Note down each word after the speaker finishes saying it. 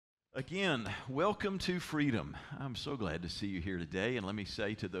Again, welcome to Freedom. I'm so glad to see you here today. And let me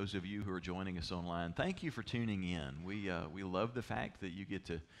say to those of you who are joining us online, thank you for tuning in. We love the fact that you get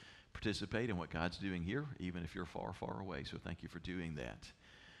to participate in what God's doing here, even if you're far, far away. So thank you for doing that.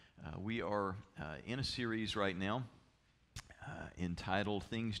 We are in a series right now entitled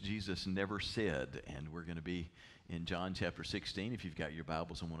Things Jesus Never Said. And we're going to be in John chapter 16. If you've got your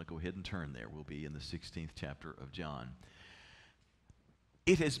Bibles, I want to go ahead and turn there. We'll be in the 16th chapter of John.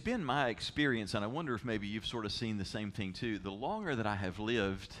 It has been my experience, and I wonder if maybe you've sort of seen the same thing too. The longer that I have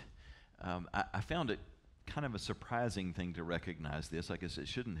lived, I found it kind of a surprising thing to recognize this. I guess it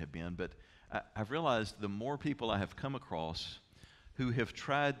shouldn't have been, but I've realized the more people I have come across who have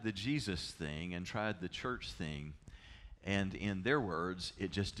tried the Jesus thing and tried the church thing, and in their words, it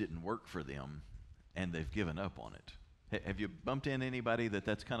just didn't work for them, and they've given up on it. Have you bumped into anybody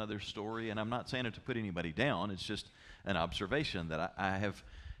that's kind of their story? And I'm not saying it to put anybody down. It's just an observation that I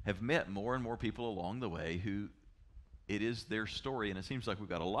have met more and more people along the way who it is their story. And it seems like we've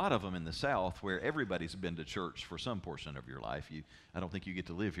got a lot of them in the South where everybody's been to church for some portion of your life. I don't think you get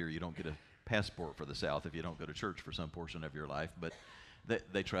to live here. You don't get a passport for the South if you don't go to church for some portion of your life. But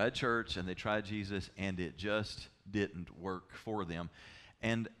they tried church and they tried Jesus, and it just didn't work for them.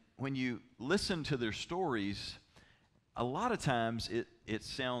 And when you listen to their stories, a lot of times it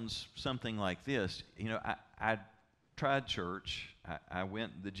sounds something like this. You know, I tried church. I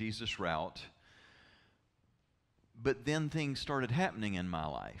went the Jesus route. But then things started happening in my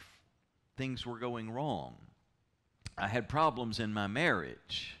life. Things were going wrong. I had problems in my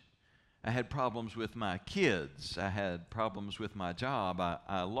marriage. I had problems with my kids. I had problems with my job.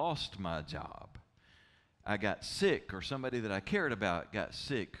 I lost my job. I got sick, or somebody that I cared about got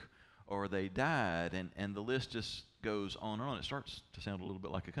sick, or they died, and the list just goes on and on. It starts to sound a little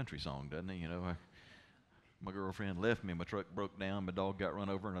bit like a country song, doesn't it? You know, my girlfriend left me, my truck broke down, my dog got run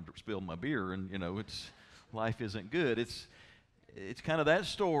over, and I spilled my beer, and, you know, life isn't good. It's kind of that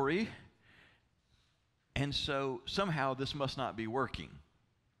story, and so somehow this must not be working.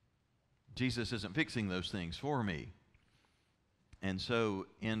 Jesus isn't fixing those things for me. And so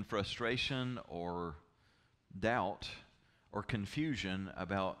in frustration or doubt or confusion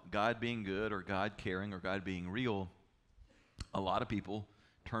about God being good or God caring or God being real, a lot of people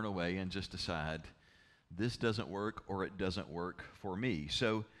turn away and just decide this doesn't work or it doesn't work for me.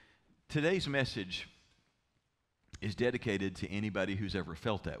 So today's message is dedicated to anybody who's ever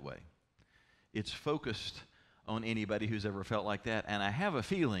felt that way. It's focused on anybody who's ever felt like that. And I have a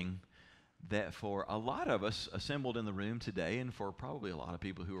feeling that for a lot of us assembled in the room today, and for probably a lot of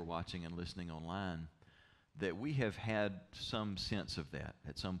people who are watching and listening online, that we have had some sense of that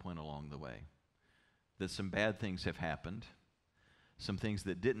at some point along the way. That some bad things have happened, some things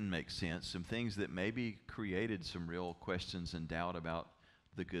that didn't make sense, some things that maybe created some real questions and doubt about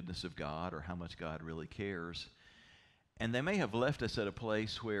the goodness of God or how much God really cares. And they may have left us at a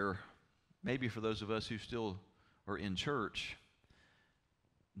place where maybe for those of us who still are in church,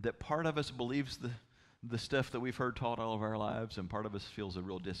 that part of us believes the stuff that we've heard taught all of our lives, and part of us feels a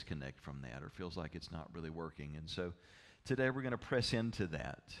real disconnect from that, or feels like it's not really working. And so today we're going to press into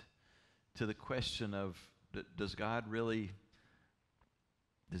that, to the question of, does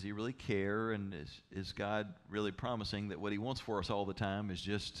he really care, and is God really promising that what he wants for us all the time is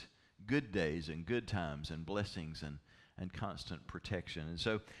just good days and good times and blessings and constant protection? And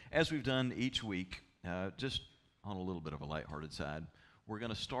so as we've done each week, just on a little bit of a lighthearted side, we're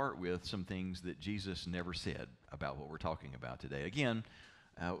going to start with some things that Jesus never said about what we're talking about today. Again,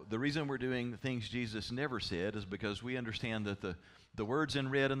 the reason we're doing things Jesus never said is because we understand that the words in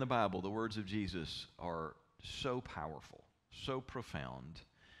red in the Bible, the words of Jesus, are so powerful, so profound,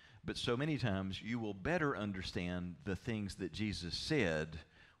 but so many times you will better understand the things that Jesus said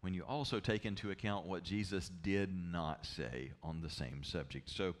when you also take into account what Jesus did not say on the same subject.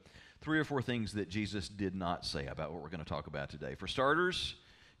 So 3 or 4 things that Jesus did not say about what we're going to talk about today. For starters,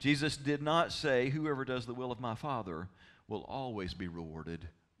 Jesus did not say, whoever does the will of my Father will always be rewarded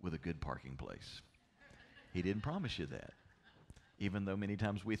with a good parking place. He didn't promise you that, even though many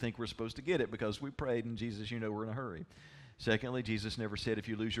times we think we're supposed to get it because we prayed and Jesus, you know, we're in a hurry. Secondly, Jesus never said, if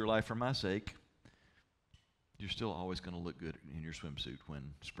you lose your life for my sake, you're still always going to look good in your swimsuit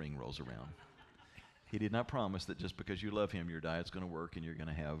when spring rolls around. He did not promise that just because you love him, your diet's going to work and you're going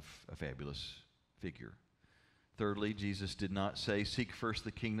to have a fabulous figure. Thirdly, Jesus did not say, seek first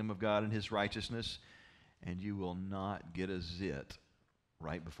the kingdom of God and his righteousness, and you will not get a zit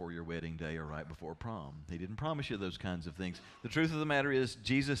right before your wedding day or right before prom. He didn't promise you those kinds of things. The truth of the matter is,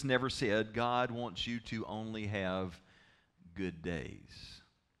 Jesus never said, God wants you to only have good days.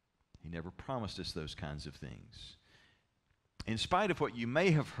 He never promised us those kinds of things. in spite of what you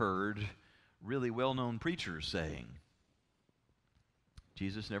may have heard really well-known preachers saying.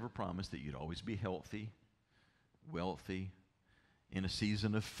 Jesus never promised that you'd always be healthy, wealthy, in a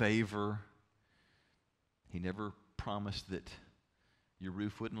season of favor. He never promised that your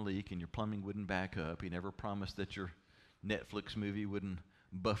roof wouldn't leak and your plumbing wouldn't back up. He never promised that your Netflix movie wouldn't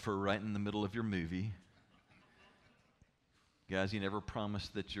buffer right in the middle of your movie. Guys, he never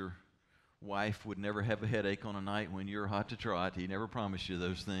promised that your wife would never have a headache on a night when you're hot to trot. He never promised you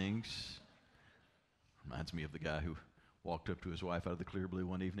those things. Reminds me of the guy who walked up to his wife out of the clear blue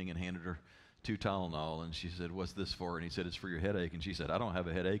one evening and handed her 2 Tylenol, and she said, "What's this for?" And he said, "It's for your headache." And she said, "I don't have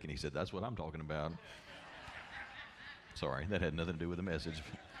a headache." And he said, "That's what I'm talking about." Sorry, that had nothing to do with the message.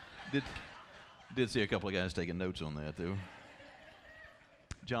 Did see a couple of guys taking notes on that, though.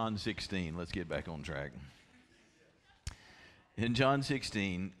 John 16, let's get back on track. In John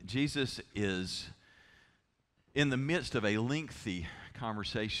 16, Jesus is in the midst of a lengthy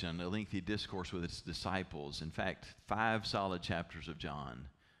conversation, a lengthy discourse with his disciples. In fact, 5 solid chapters of John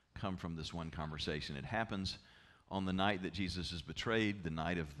come from this one conversation. It happens on the night that Jesus is betrayed, the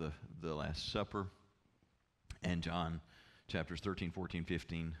night of the Last Supper. And John chapters 13, 14,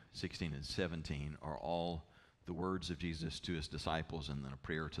 15, 16, and 17 are all the words of Jesus to his disciples and then a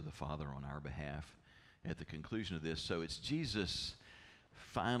prayer to the Father on our behalf at the conclusion of this. So it's Jesus'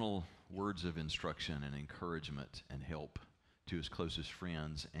 final words of instruction and encouragement and help to his closest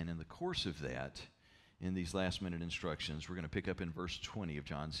friends. And in the course of that, in these last minute instructions, we're going to pick up in verse 20 of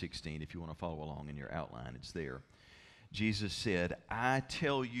John 16. If you want to follow along in your outline, it's there. Jesus said, "I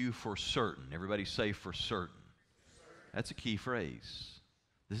tell you for certain." Everybody say for certain. That's a key phrase.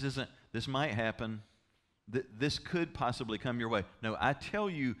 This might happen. This could possibly come your way. No, I tell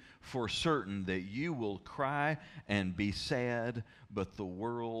you for certain that you will cry and be sad, but the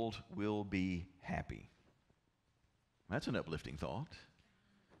world will be happy. That's an uplifting thought.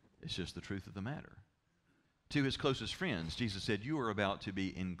 It's just the truth of the matter. To his closest friends, Jesus said, you are about to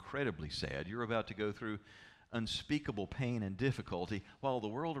be incredibly sad. You're about to go through unspeakable pain and difficulty while the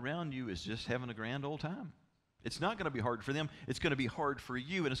world around you is just having a grand old time. It's not going to be hard for them. It's going to be hard for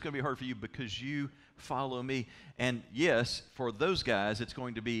you, and it's going to be hard for you because you follow me. And yes, for those guys, it's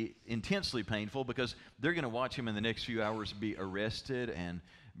going to be intensely painful because they're going to watch him in the next few hours be arrested and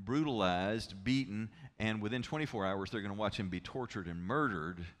brutalized, beaten, and within 24 hours, they're going to watch him be tortured and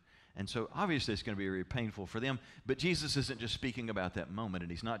murdered. And so obviously it's going to be very painful for them. But Jesus isn't just speaking about that moment,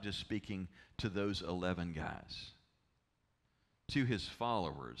 and he's not just speaking to those 11 guys. To his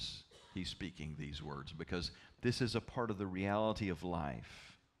followers, he's speaking these words because this is a part of the reality of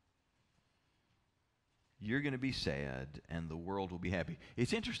life. You're going to be sad and the world will be happy.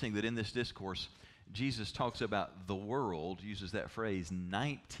 It's interesting that in this discourse, Jesus talks about the world, uses that phrase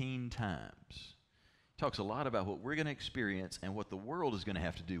 19 times. He talks a lot about what we're going to experience and what the world is going to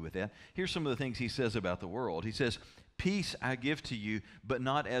have to do with that. Here's some of the things he says about the world. He says, "Peace I give to you, but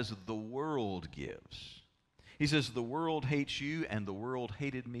not as the world gives." He says, "The world hates you and the world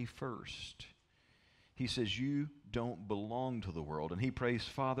hated me first." He says, "You don't belong to the world." And he prays,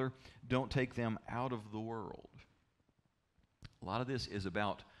 "Father, don't take them out of the world." A lot of this is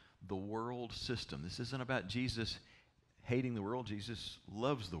about the world system. This isn't about Jesus hating the world. Jesus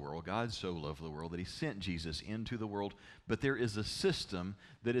loves the world. God so loved the world that he sent Jesus into the world. But there is a system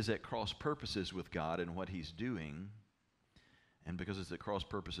that is at cross purposes with God and what he's doing. And because it's at cross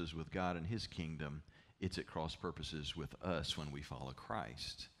purposes with God and his kingdom, it's at cross purposes with us when we follow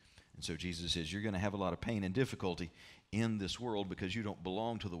Christ. And so Jesus says, you're going to have a lot of pain and difficulty in this world because you don't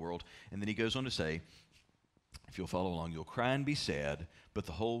belong to the world. And then he goes on to say, if you'll follow along, you'll cry and be sad, but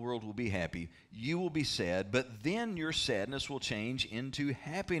the whole world will be happy. You will be sad, but then your sadness will change into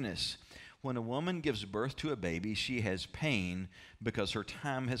happiness. When a woman gives birth to a baby, she has pain because her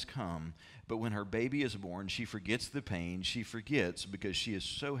time has come. But when her baby is born, she forgets the pain. She forgets because she is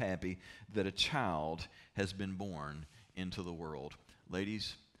so happy that a child has been born into the world.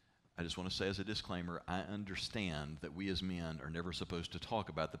 Ladies, I just want to say as a disclaimer, I understand that we as men are never supposed to talk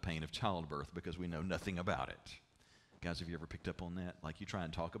about the pain of childbirth because we know nothing about it. Guys, have you ever picked up on that? Like you try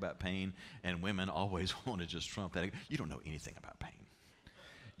and talk about pain, and women always want to just trump that. You don't know anything about pain.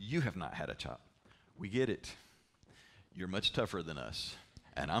 You have not had a child. We get it. You're much tougher than us,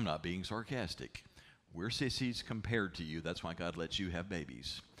 and I'm not being sarcastic. We're sissies compared to you. That's why God lets you have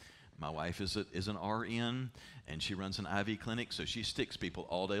babies. My wife is an RN, and she runs an IV clinic, so she sticks people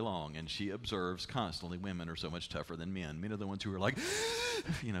all day long, and she observes constantly women are so much tougher than men. Men are the ones who are like,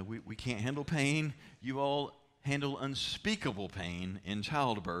 we can't handle pain. You all handle unspeakable pain in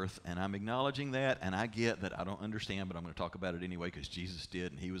childbirth, and I'm acknowledging that, and I get that I don't understand, but I'm going to talk about it anyway because Jesus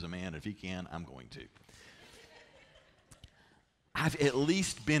did, and he was a man. If he can, I'm going to. I've at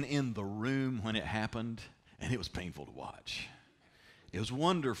least been in the room when it happened, and it was painful to watch. It was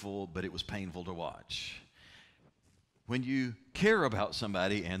wonderful, but it was painful to watch. When you care about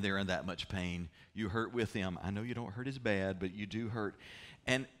somebody and they're in that much pain, you hurt with them. I know you don't hurt as bad, but you do hurt.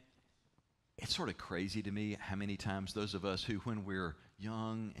 And it's sort of crazy to me how many times those of us who, when we're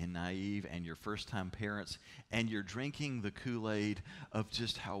young and naive and you're first-time parents and you're drinking the Kool-Aid of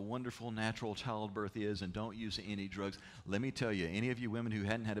just how wonderful natural childbirth is and don't use any drugs. Let me tell you, any of you women who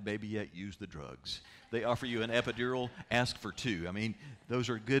hadn't had a baby yet, use the drugs. They offer you an epidural, ask for 2. I mean, those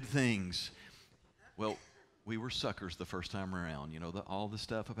are good things. Well, we were suckers the first time around. You know, all the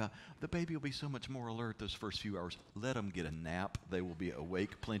stuff about the baby will be so much more alert those first few hours. Let them get a nap. They will be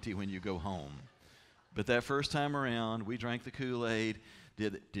awake plenty when you go home. But that first time around, we drank the Kool-Aid.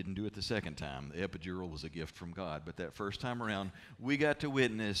 Didn't do it the second time. The epidural was a gift from God. But that first time around, we got to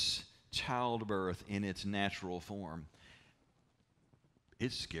witness childbirth in its natural form.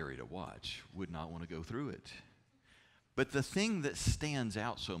 It's scary to watch. Would not want to go through it. But the thing that stands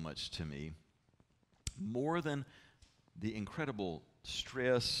out so much to me, more than the incredible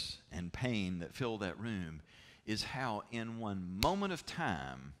stress and pain that filled that room, is how in one moment of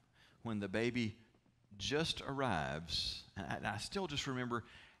time, when the baby just arrives, and I still just remember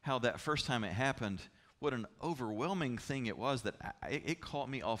how that first time it happened, what an overwhelming thing it was that it caught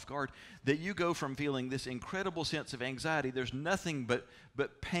me off guard, that you go from feeling this incredible sense of anxiety, there's nothing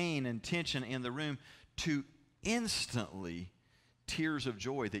but pain and tension in the room, to instantly tears of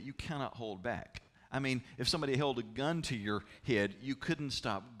joy that you cannot hold back. I mean, if somebody held a gun to your head, you couldn't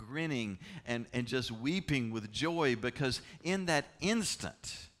stop grinning and just weeping with joy, because in that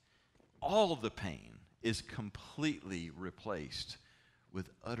instant, all of the pain is completely replaced with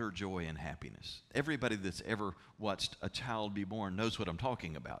utter joy and happiness. Everybody that's ever watched a child be born knows what I'm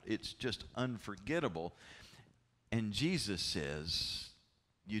talking about. It's just unforgettable. And Jesus says,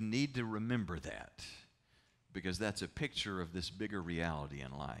 you need to remember that, because that's a picture of this bigger reality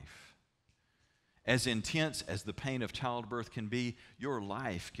in life. As intense as the pain of childbirth can be, your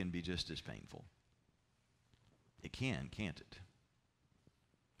life can be just as painful. It can, can't it?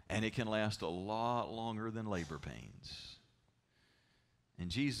 And it can last a lot longer than labor pains. And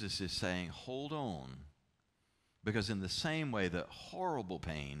Jesus is saying, hold on, because in the same way that horrible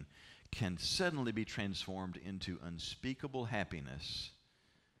pain can suddenly be transformed into unspeakable happiness,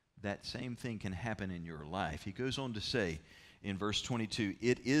 that same thing can happen in your life. He goes on to say in verse 22,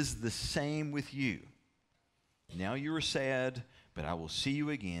 it is the same with you. Now you are sad, but I will see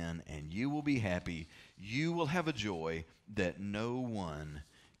you again, and you will be happy. You will have a joy that no one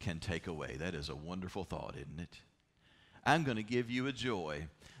can take away. That is a wonderful thought, isn't it? I'm going to give you a joy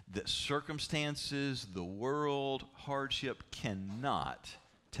that circumstances, the world, hardship cannot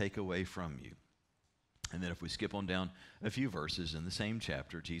take away from you. And then if we skip on down a few verses in the same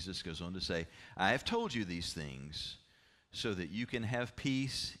chapter, Jesus goes on to say, I have told you these things so that you can have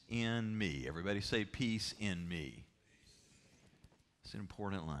peace in me. Everybody say, peace in me. It's an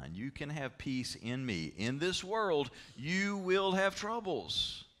important line. You can have peace in me. In this world, you will have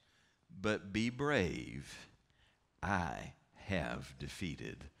troubles, but be brave. I have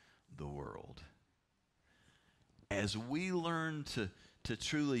defeated the world. As we learn to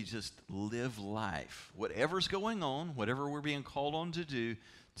truly just live life, whatever's going on, whatever we're being called on to do,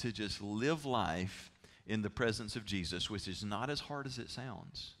 to just live life in the presence of Jesus, which is not as hard as it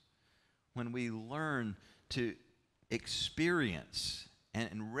sounds. When we learn to experience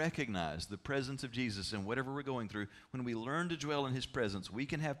and recognize the presence of Jesus in whatever we're going through, when we learn to dwell in his presence, we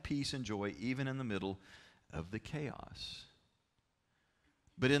can have peace and joy even in the middle of the chaos.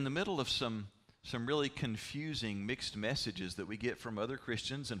 But in the middle of some really confusing mixed messages that we get from other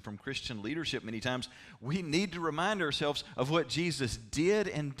Christians and from Christian leadership many times, we need to remind ourselves of what Jesus did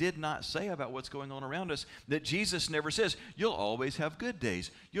and did not say about what's going on around us. That Jesus never says, you'll always have good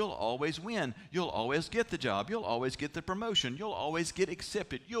days, you'll always win, you'll always get the job, you'll always get the promotion, you'll always get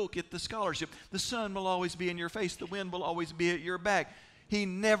accepted, you'll get the scholarship, the sun will always be in your face, the wind will always be at your back. He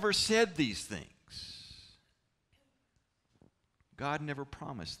never said these things. God never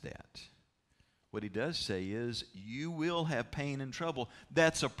promised that. What he does say is, you will have pain and trouble.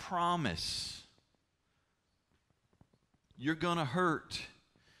 That's a promise. You're going to hurt.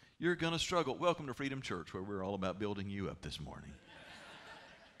 You're going to struggle. Welcome to Freedom Church, where we're all about building you up this morning.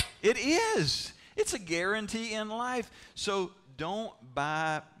 It is. It's a guarantee in life. So don't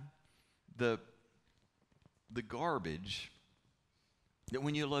buy the garbage that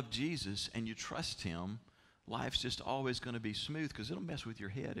when you love Jesus and you trust him, life's just always going to be smooth, because it'll mess with your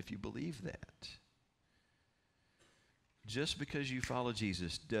head if you believe that. Just because you follow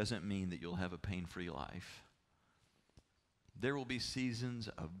Jesus doesn't mean that you'll have a pain-free life. There will be seasons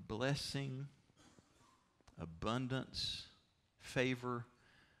of blessing, abundance, favor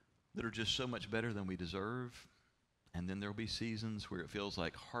that are just so much better than we deserve. And then there will be seasons where it feels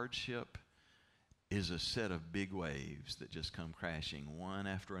like hardship is a set of big waves that just come crashing one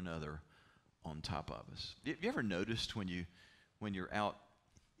after another on top of us. You ever noticed when you're out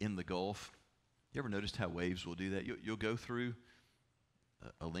in the Gulf, you ever noticed how waves will do that? You'll go through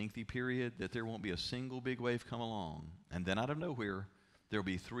a lengthy period that there won't be a single big wave come along, and then out of nowhere there'll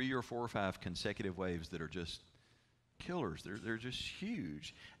be 3 or 4 or 5 consecutive waves that are just killers. They're just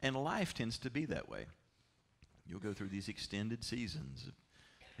huge, and life tends to be that way. You'll go through these extended seasons.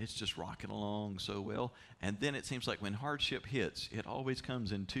 It's just rocking along so well. And then it seems like when hardship hits, it always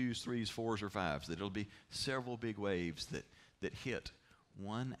comes in 2s, 3s, 4s, or 5s. That it'll be several big waves that hit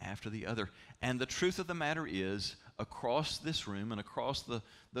one after the other. And the truth of the matter is, across this room and across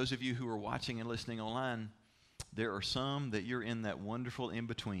those of you who are watching and listening online, there are some that you're in that wonderful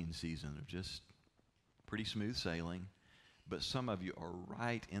in-between season of just pretty smooth sailing. But some of you are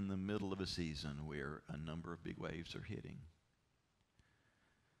right in the middle of a season where a number of big waves are hitting.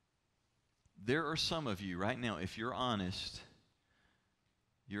 There are some of you right now, if you're honest,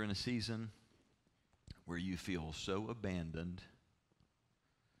 you're in a season where you feel so abandoned,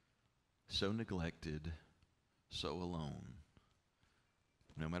 so neglected, so alone.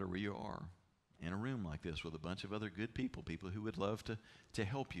 No matter where you are, in a room like this with a bunch of other good people, people who would love to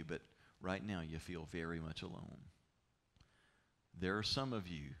help you, but right now you feel very much alone. There are some of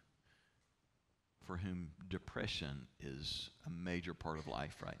you for whom depression is a major part of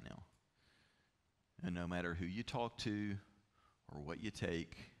life right now. And no matter who you talk to or what you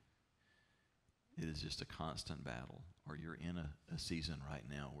take, it is just a constant battle. Or you're in a season right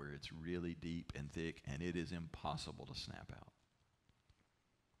now where it's really deep and thick and it is impossible to snap out.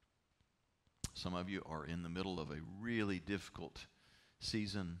 Some of you are in the middle of a really difficult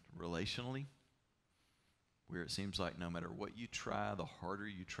season relationally, where it seems like no matter what you try, the harder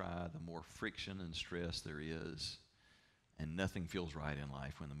you try, the more friction and stress there is, and nothing feels right in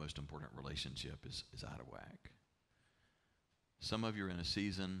life when the most important relationship is out of whack. Some of you are in a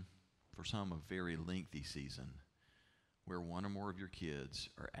season, for some a very lengthy season, where one or more of your kids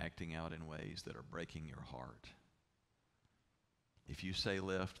are acting out in ways that are breaking your heart. If you say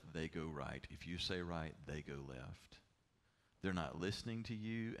left, they go right. If you say right, they go left. They're not listening to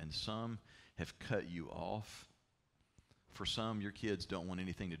you, and some have cut you off. For some, your kids don't want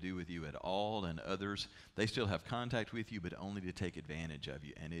anything to do with you at all, and others, they still have contact with you, but only to take advantage of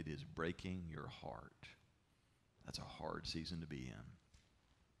you, and it is breaking your heart. That's a hard season to be in.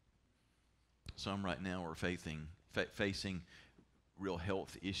 Some right now are facing real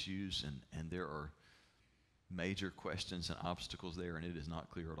health issues, and there are major questions and obstacles there, and it is not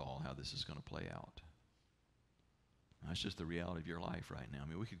clear at all how this is going to play out. That's just the reality of your life right now. I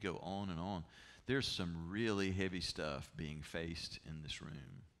mean, we could go on and on. There's some really heavy stuff being faced in this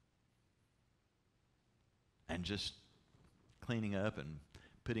room. And just cleaning up and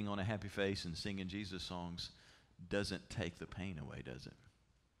putting on a happy face and singing Jesus songs doesn't take the pain away, does it?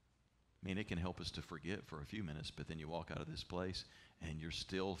 I mean, it can help us to forget for a few minutes, but then you walk out of this place and you're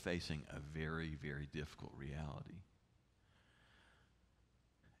still facing a very, very difficult reality.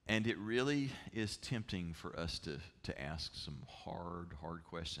 And it really is tempting for us to ask some hard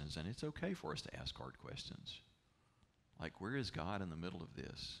questions. And it's okay for us to ask hard questions. Like, where is God in the middle of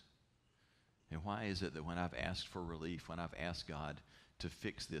this? And why is it that when I've asked for relief, when I've asked God to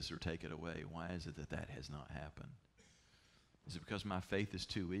fix this or take it away, why is it that has not happened? Is it because my faith is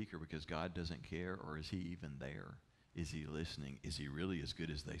too weak, or because God doesn't care, or is he even there? Is he listening? Is he really as good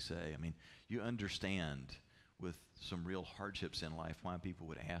as they say? I mean, you understand with some real hardships in life why people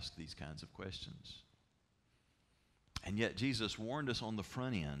would ask these kinds of questions. And yet Jesus warned us on the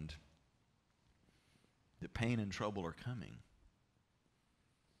front end that pain and trouble are coming.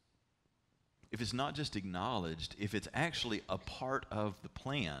 If it's not just acknowledged, if it's actually a part of the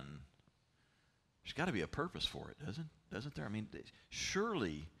plan, there's got to be a purpose for it, doesn't there? I mean,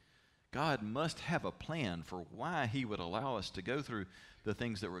 surely God must have a plan for why he would allow us to go through the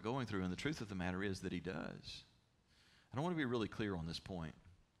things that we're going through, and the truth of the matter is that he does. I want to be really clear on this point.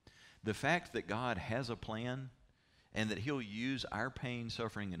 The fact that God has a plan and that he'll use our pain,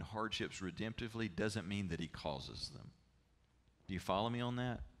 suffering, and hardships redemptively doesn't mean that he causes them. Do you follow me on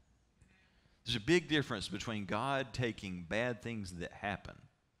that? There's a big difference between God taking bad things that happen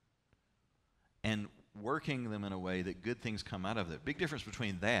and working them in a way that good things come out of it. Big difference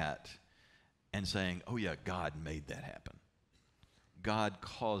between that and saying, oh yeah, God made that happen. God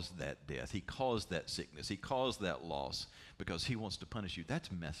caused that death. He caused that sickness. He caused that loss because he wants to punish you.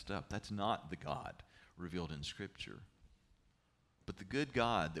 That's messed up. That's not the God revealed in Scripture. But the good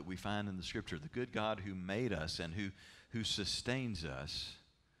God that we find in the Scripture, the good God who made us and who sustains us,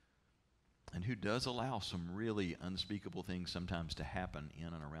 and who does allow some really unspeakable things sometimes to happen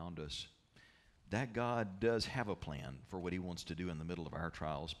in and around us, that God does have a plan for what he wants to do in the middle of our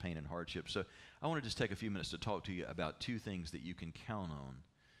trials, pain, and hardship. So I want to just take a few minutes to talk to you about two things that you can count on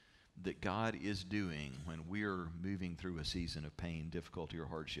that God is doing when we're moving through a season of pain, difficulty, or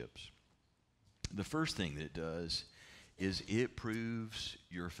hardships. The first thing that it does is it proves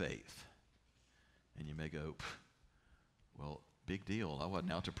your faith. And you may go, well, big deal. I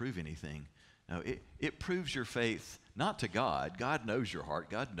wasn't out to prove anything. No, it proves your faith not to God. God knows your heart.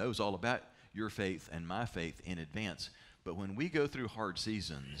 God knows all about your faith and my faith in advance. But when we go through hard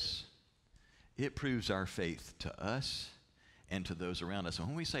seasons, it proves our faith to us and to those around us. And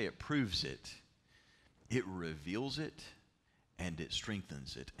when we say it proves it, it reveals it and it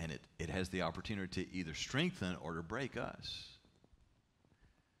strengthens it. And it has the opportunity to either strengthen or to break us.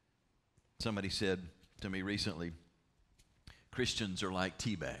 Somebody said to me recently, Christians are like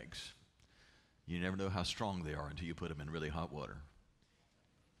tea bags. You never know how strong they are until you put them in really hot water.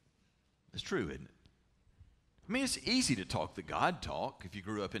 It's true, isn't it? I mean, it's easy to talk the God talk if you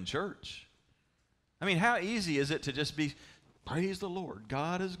grew up in church. I mean, how easy is it to just be, praise the Lord,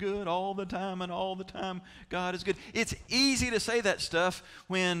 God is good all the time, and all the time God is good. It's easy to say that stuff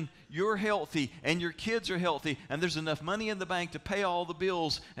when you're healthy and your kids are healthy and there's enough money in the bank to pay all the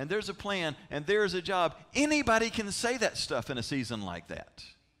bills and there's a plan and there's a job. Anybody can say that stuff in a season like that.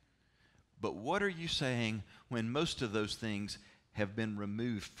 But what are you saying when most of those things have been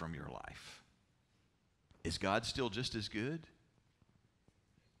removed from your life? Is God still just as good?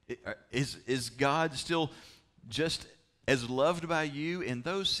 Is God still just as loved by you in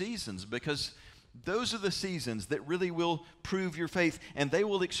those seasons? Because those are the seasons that really will prove your faith, and they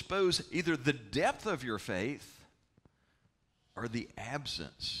will expose either the depth of your faith or the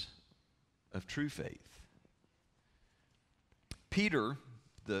absence of true faith. Peter,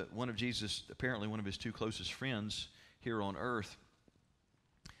 one of Jesus, apparently one of his two closest friends here on earth,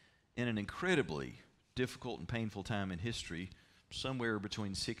 in an incredibly difficult and painful time in history, somewhere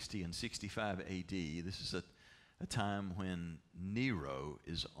between 60 and 65 AD. This is a time when Nero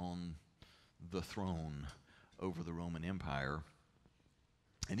is on the throne over the Roman Empire.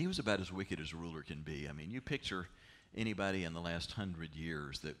 And he was about as wicked as a ruler can be. I mean, you picture anybody in the last 100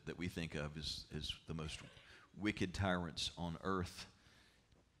 years that we think of as the most wicked tyrants on earth.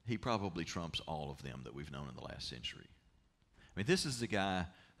 He probably trumps all of them that we've known in the last century. I mean, this is the guy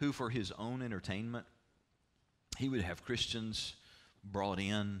who, for his own entertainment, he would have Christians brought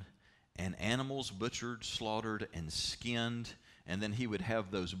in and animals butchered, slaughtered, and skinned, and then he would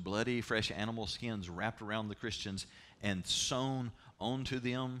have those bloody, fresh animal skins wrapped around the Christians and sewn onto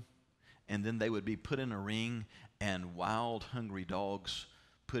them, and then they would be put in a ring and wild, hungry dogs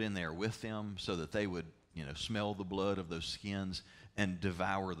put in there with them so that they would, smell the blood of those skins and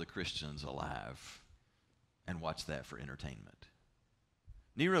devour the Christians alive and watch that for entertainment.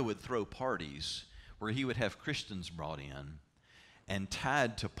 Nero would throw parties where he would have Christians brought in and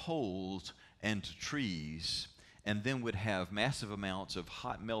tied to poles and to trees, and then would have massive amounts of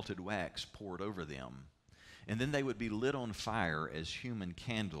hot melted wax poured over them. And then they would be lit on fire as human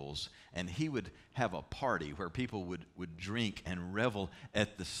candles, and he would have a party where people would drink and revel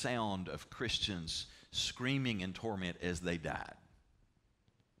at the sound of Christians screaming in torment as they died.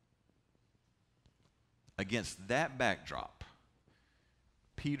 Against that backdrop,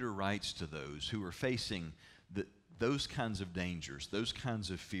 Peter writes to those who are facing those kinds of dangers, those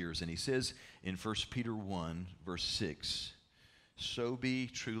kinds of fears. And he says in 1 Peter 1, verse 6, so be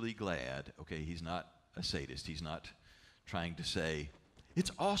truly glad. Okay, he's not a sadist. He's not trying to say,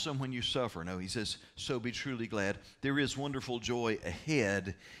 it's awesome when you suffer. No, he says, so be truly glad. There is wonderful joy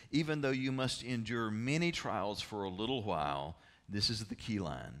ahead, even though you must endure many trials for a little while. This is the key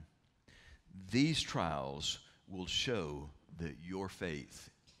line. These trials will show that your faith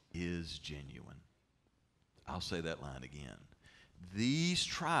is genuine. I'll say that line again. These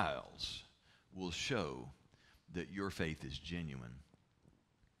trials will show that your faith is genuine.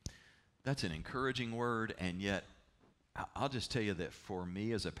 That's an encouraging word, and yet I'll just tell you that for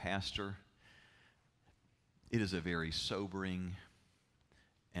me as a pastor, it is a very sobering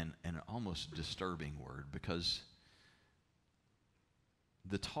and almost disturbing word, because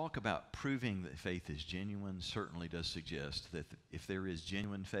the talk about proving that faith is genuine certainly does suggest that if there is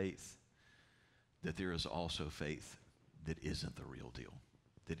genuine faith, that there is also faith that isn't the real deal,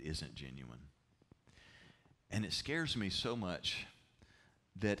 that isn't genuine. And it scares me so much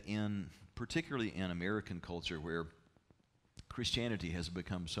that particularly in American culture, where Christianity has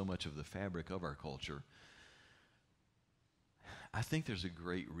become so much of the fabric of our culture, I think there's a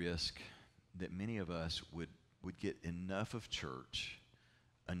great risk that many of us would get enough of church,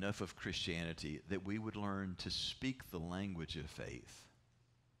 enough of Christianity, that we would learn to speak the language of faith.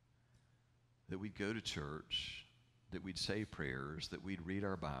 That we'd go to church, that we'd say prayers, that we'd read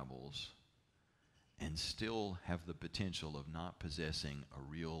our Bibles, and still have the potential of not possessing a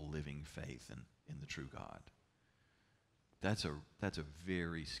real living faith in the true God. That's a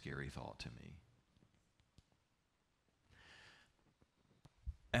very scary thought to me.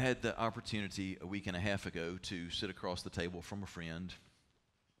 I had the opportunity a week and a half ago to sit across the table from a friend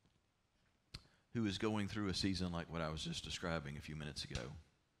who is going through a season like what I was just describing a few minutes ago.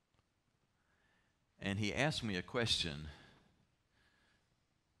 And he asked me a question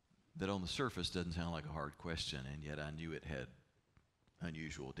that on the surface doesn't sound like a hard question, and yet I knew it had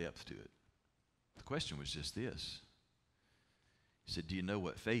unusual depth to it. The question was just this. He said, "Do you know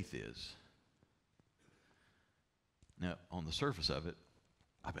what faith is?" Now, on the surface of it,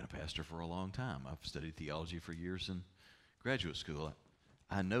 I've been a pastor for a long time. I've studied theology for years in graduate school.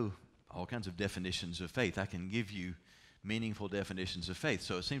 I know all kinds of definitions of faith. I can give you meaningful definitions of faith.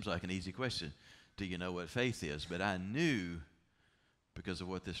 So it seems like an easy question. Do you know what faith is? But I knew, because of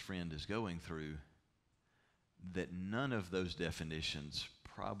what this friend is going through, that none of those definitions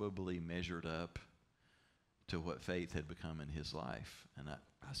probably measured up to what faith had become in his life. And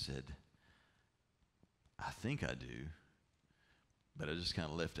I said, I think I do. But I just kind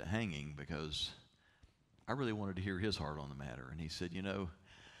of left it hanging because I really wanted to hear his heart on the matter. And he said,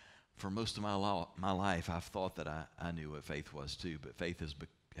 for most of my life, I've thought that I knew what faith was too, but faith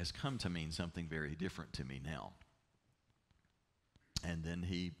has come to mean something very different to me now. And then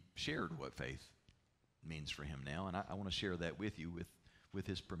he shared what faith means for him now, and I want to share that with you with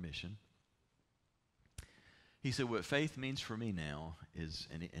his permission. He said, what faith means for me now is,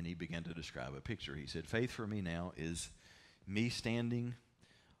 and he began to describe a picture. He said, faith for me now is me standing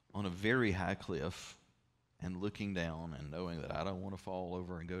on a very high cliff and looking down and knowing that I don't want to fall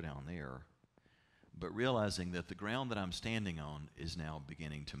over and go down there, but realizing that the ground that I'm standing on is now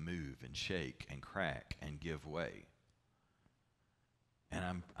beginning to move and shake and crack and give way.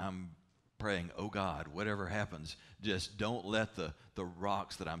 And I'm praying, oh God, whatever happens, just don't let the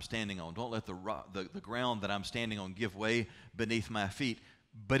rocks that I'm standing on, don't let the ground that I'm standing on give way beneath my feet.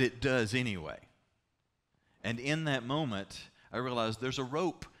 But it does anyway. And in that moment, I realized there's a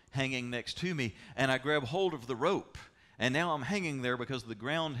rope hanging next to me, and I grab hold of the rope. And now I'm hanging there because the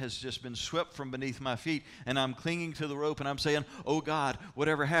ground has just been swept from beneath my feet, and I'm clinging to the rope, and I'm saying, oh God,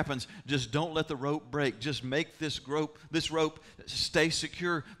 whatever happens, just don't let the rope break. Just make this rope stay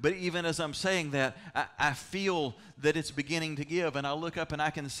secure. But even as I'm saying that, I feel that it's beginning to give, and I look up and I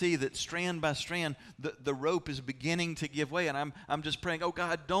can see that strand by strand, the rope is beginning to give way, and I'm just praying, oh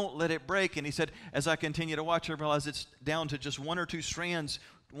God, don't let it break. And he said, as I continue to watch, I realize it's down to just one or two strands,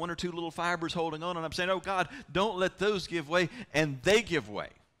 one or two little fibers holding on, and I'm saying, oh God, don't let those give way, and they give way.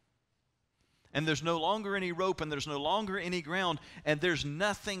 And there's no longer any rope, and there's no longer any ground, and there's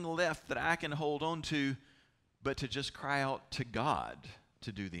nothing left that I can hold on to but to just cry out to God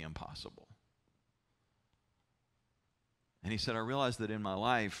to do the impossible. And he said, I realized that in my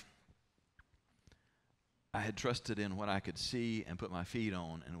life, I had trusted in what I could see and put my feet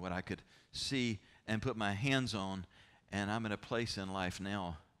on, and what I could see and put my hands on. And I'm in a place in life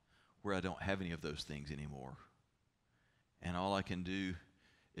now where I don't have any of those things anymore. And all I can do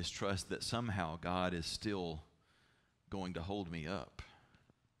is trust that somehow God is still going to hold me up.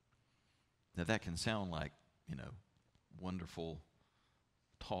 Now that can sound like, wonderful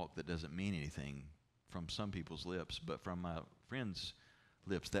talk that doesn't mean anything from some people's lips, but from my friend's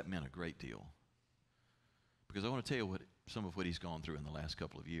lips, that meant a great deal. Because I want to tell you some of what he's gone through in the last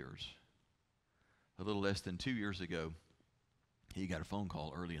couple of years. A little less than 2 years ago, he got a phone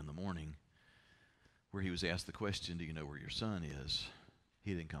call early in the morning where he was asked the question, do you know where your son is?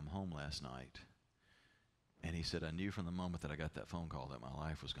 He didn't come home last night. And he said, I knew from the moment that I got that phone call that my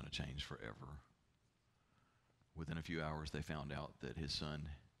life was going to change forever. Within a few hours, they found out that his son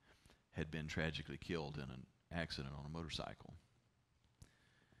had been tragically killed in an accident on a motorcycle.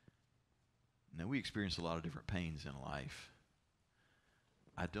 Now, we experience a lot of different pains in life.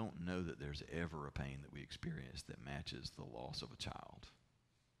 I don't know that there's ever a pain that we experience that matches the loss of a child.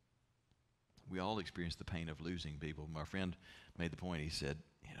 We all experience the pain of losing people. My friend made the point, he said,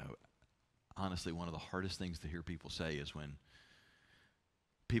 honestly, one of the hardest things to hear people say is when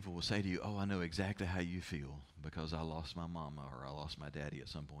people will say to you, oh, I know exactly how you feel because I lost my mama or I lost my daddy at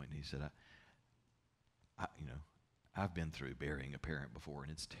some point. And he said, I've been through burying a parent before,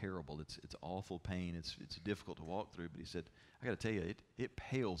 and it's terrible. It's awful pain. It's difficult to walk through. But he said, I got to tell you, it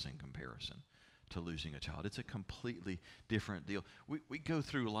pales in comparison to losing a child. It's a completely different deal. We go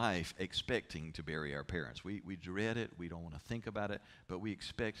through life expecting to bury our parents. We dread it. We don't want to think about it, but we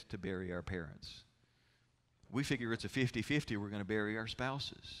expect to bury our parents. We figure it's a 50-50. We're going to bury our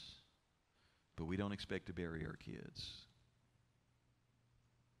spouses, but we don't expect to bury our kids.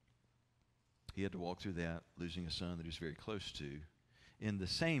 He had to walk through that, losing a son that he was very close to. In the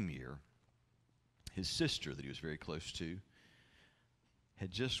same year, his sister that he was very close to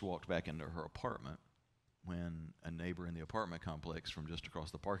had just walked back into her apartment when a neighbor in the apartment complex from just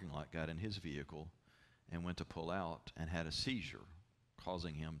across the parking lot got in his vehicle and went to pull out and had a seizure,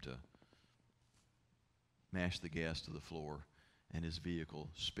 causing him to mash the gas to the floor, and his vehicle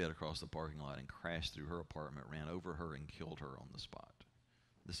sped across the parking lot and crashed through her apartment, ran over her, and killed her on the spot.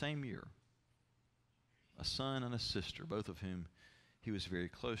 The same year, a son and a sister, both of whom he was very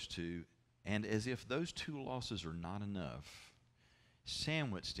close to, and as if those two losses are not enough,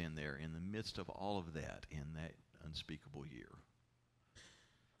 sandwiched in there in the midst of all of that in that unspeakable year,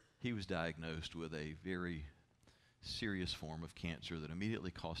 he was diagnosed with a very serious form of cancer that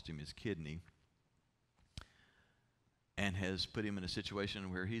immediately cost him his kidney and has put him in a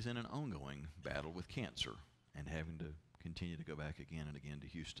situation where he's in an ongoing battle with cancer and having to continue to go back again and again to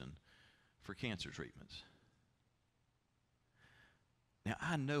Houston for cancer treatments. Now,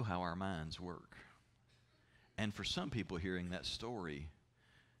 I know how our minds work. And for some people hearing that story,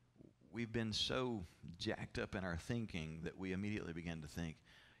 we've been so jacked up in our thinking that we immediately begin to think,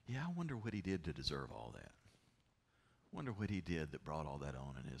 yeah, I wonder what he did to deserve all that. I wonder what he did that brought all that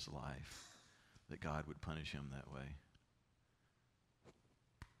on in his life, that God would punish him that way.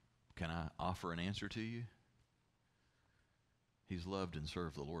 Can I offer an answer to you? He's loved and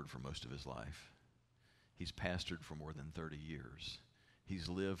served the Lord for most of his life. He's pastored for more than 30 years. He's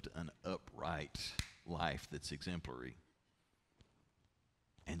lived an upright life that's exemplary.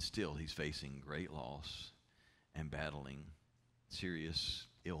 And still he's facing great loss and battling serious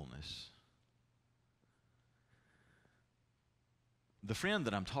illness. The friend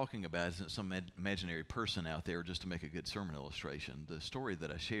that I'm talking about isn't some imaginary person out there just to make a good sermon illustration. The story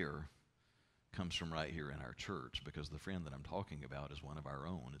that I share comes from right here in our church, because the friend that I'm talking about is one of our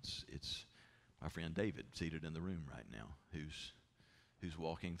own. It's my friend David, seated in the room right now, who's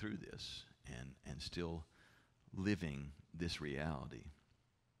walking through this and still living this reality.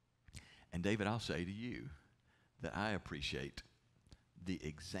 And David, I'll say to you that I appreciate the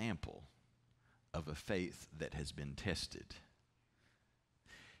example of a faith that has been tested.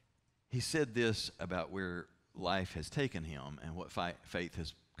 He said this about where life has taken him and what faith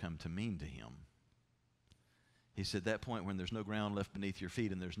has come to mean to him. He said, that point when there's no ground left beneath your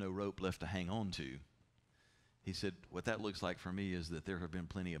feet and there's no rope left to hang on to, he said, what that looks like for me is that there have been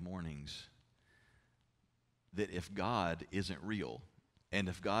plenty of mornings that if God isn't real and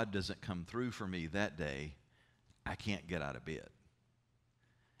if God doesn't come through for me that day, I can't get out of bed.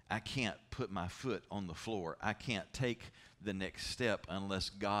 I can't put my foot on the floor. I can't take the next step unless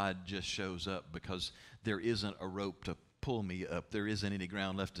God just shows up, because there isn't a rope to pull me up. There isn't any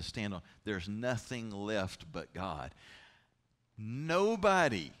ground left to stand on. There's nothing left but God.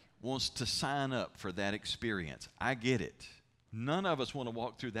 Nobody wants to sign up for that experience. I get it. None of us want to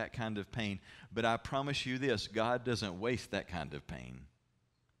walk through that kind of pain, but I promise you this, God doesn't waste that kind of pain.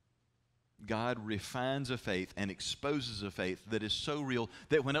 God refines a faith and exposes a faith that is so real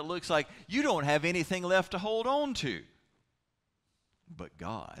that when it looks like you don't have anything left to hold on to, but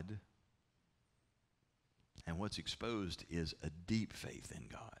God, and what's exposed is a deep faith in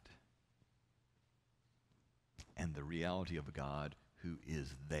God and the reality of a God who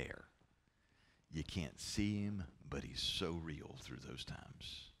is there. You can't see him, but he's so real through those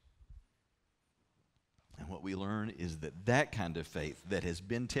times. And what we learn is that that kind of faith that has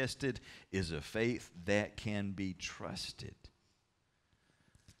been tested is a faith that can be trusted.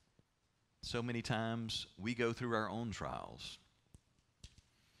 So many times we go through our own trials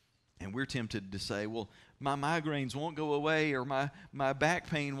and we're tempted to say, well, my migraines won't go away, or my back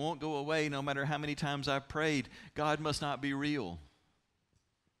pain won't go away no matter how many times I've prayed. God must not be real.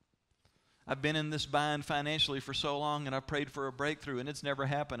 I've been in this bind financially for so long, and I've prayed for a breakthrough, and it's never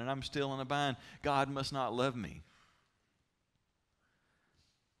happened, and I'm still in a bind. God must not love me.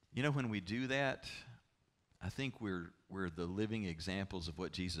 You know, when we do that, I think we're the living examples of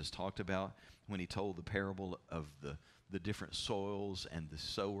what Jesus talked about when he told the parable of the different soils and the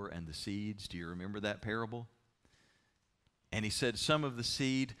sower and the seeds. Do you remember that parable? And he said some of the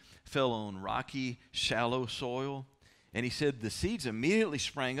seed fell on rocky, shallow soil. And he said the seeds immediately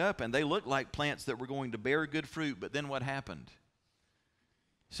sprang up and they looked like plants that were going to bear good fruit. But then what happened?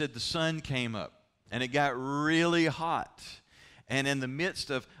 He said the sun came up and it got really hot. And in the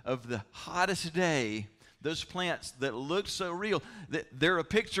midst of the hottest day, those plants that look so real, they're a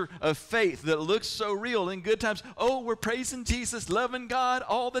picture of faith that looks so real in good times. Oh, we're praising Jesus, loving God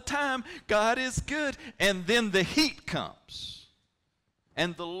all the time. God is good. And then the heat comes.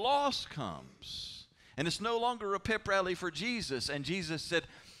 And the loss comes. And it's no longer a pep rally for Jesus. And Jesus said,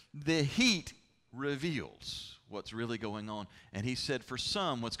 the heat reveals what's really going on. And he said, for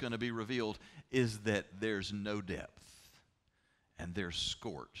some, what's going to be revealed is that there's no depth. And they're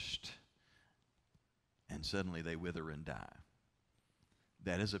scorched. And suddenly they wither and die.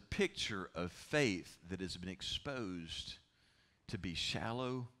 That is a picture of faith that has been exposed to be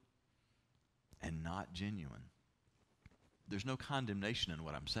shallow and not genuine. There's no condemnation in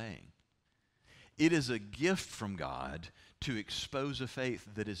what I'm saying. It is a gift from God to expose a faith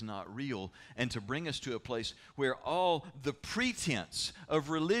that is not real and to bring us to a place where all the pretense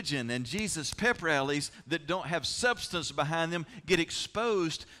of religion and Jesus pep rallies that don't have substance behind them get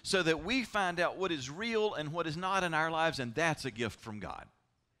exposed so that we find out what is real and what is not in our lives, and that's a gift from God.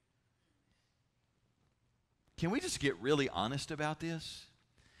 Can we just get really honest about this?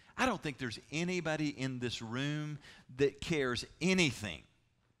 I don't think there's anybody in this room that cares anything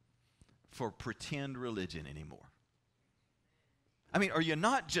for pretend religion anymore. I mean, are you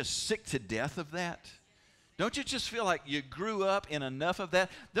not just sick to death of that? Don't you just feel like you grew up in enough of that?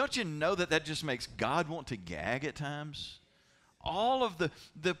 Don't you know that that just makes God want to gag at times? All of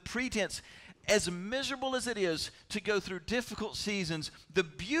the pretense, as miserable as it is to go through difficult seasons, the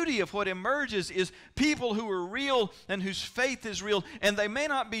beauty of what emerges is people who are real and whose faith is real, and they may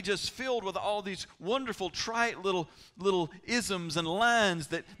not be just filled with all these wonderful, trite little isms and lines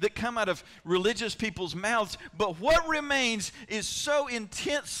that come out of religious people's mouths, but what remains is so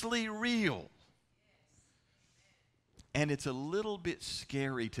intensely real. And it's a little bit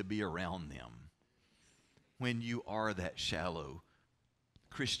scary to be around them when you are that shallow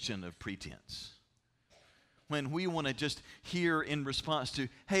Christian of pretense. When we want to just hear in response to,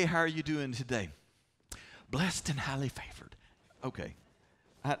 hey, how are you doing today? Blessed and highly favored. Okay.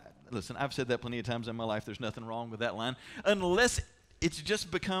 Listen, I've said that plenty of times in my life. There's nothing wrong with that line. Unless it's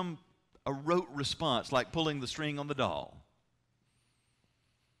just become a rote response, like pulling the string on the doll.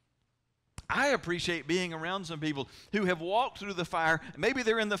 I appreciate being around some people who have walked through the fire. Maybe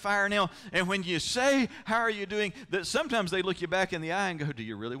they're in the fire now, and when you say, how are you doing, that sometimes they look you back in the eye and go, do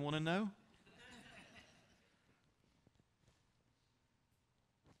you really want to know?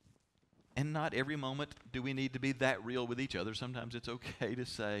 And not every moment do we need to be that real with each other. Sometimes it's okay to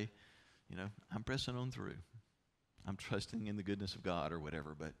say, you know, I'm pressing on through. I'm trusting in the goodness of God or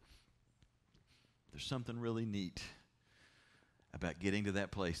whatever, but there's something really neat about getting to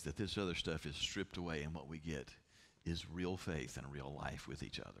that place that this other stuff is stripped away, and what we get is real faith and real life with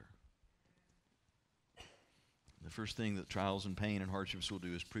each other. The first thing that trials and pain and hardships will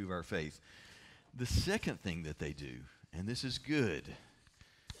do is prove our faith. The second thing that they do, and this is good,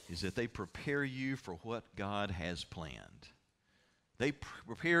 is that they prepare you for what God has planned. They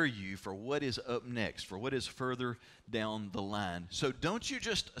prepare you for what is up next, for what is further down the line. So don't you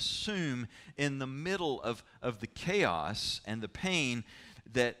just assume in the middle of the chaos and the pain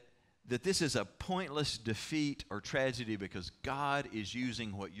that this is a pointless defeat or tragedy, because God is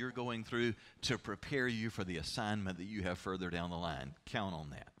using what you're going through to prepare you for the assignment that you have further down the line. Count on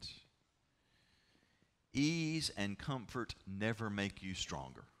that. Ease and comfort never make you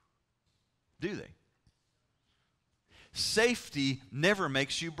stronger, do they? Safety never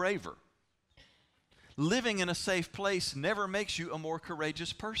makes you braver. Living in a safe place never makes you a more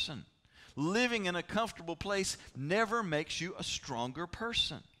courageous person. Living in a comfortable place never makes you a stronger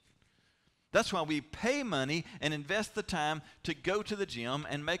person. That's why we pay money and invest the time to go to the gym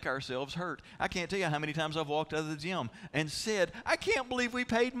and make ourselves hurt. I can't tell you how many times I've walked out of the gym and said, I can't believe we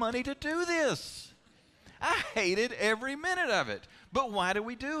paid money to do this. I hated every minute of it. But why do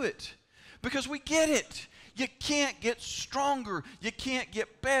we do it? Because we get it. You can't get stronger. You can't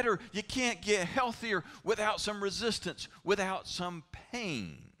get better. You can't get healthier without some resistance, without some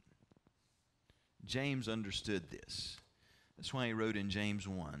pain. James understood this. That's why he wrote in James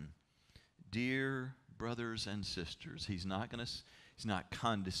 1, dear brothers and sisters. He's not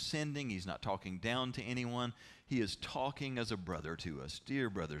condescending. He's not talking down to anyone. He is talking as a brother to us. Dear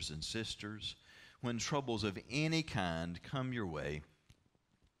brothers and sisters, when troubles of any kind come your way,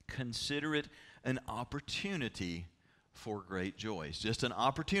 consider it an opportunity for great joy. It's just an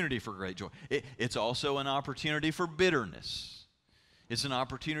opportunity for great joy. It's also an opportunity for bitterness. It's an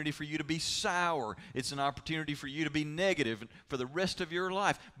opportunity for you to be sour. It's an opportunity for you to be negative for the rest of your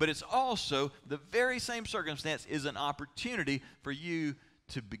life. But it's also, the very same circumstance is an opportunity for you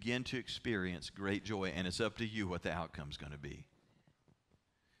to begin to experience great joy. And it's up to you what the outcome's going to be.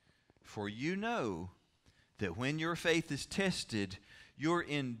 For you know that when your faith is tested, your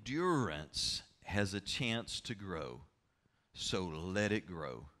endurance has a chance to grow. So let it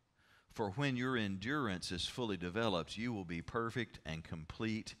grow. For when your endurance is fully developed, you will be perfect and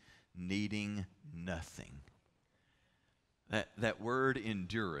complete, needing nothing. That word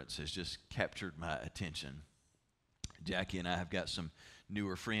endurance has just captured my attention. Jackie and I have got some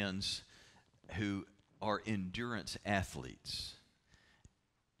newer friends who are endurance athletes.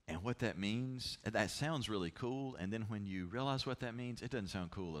 And what that means, that sounds really cool, and then when you realize what that means, it doesn't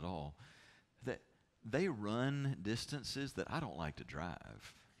sound cool at all. That they run distances that I don't like to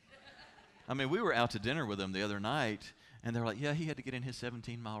drive. I mean, we were out to dinner with them the other night, and they're like, yeah, he had to get in his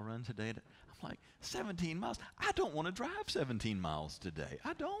 17-mile run today. I'm like, 17 miles? I don't want to drive 17 miles today.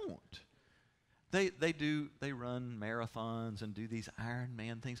 I don't. They run marathons and do these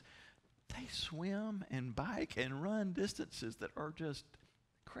Ironman things. They swim and bike and run distances that are just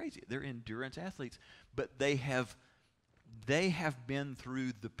crazy. They're endurance athletes, but they have been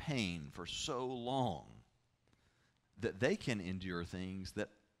through the pain for so long that they can endure things that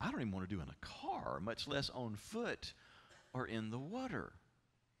I don't even want to do in a car, much less on foot or in the water.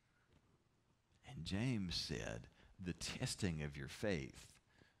 And James said, the testing of your faith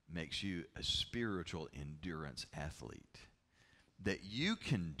makes you a spiritual endurance athlete, that you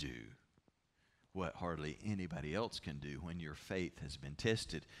can do what hardly anybody else can do when your faith has been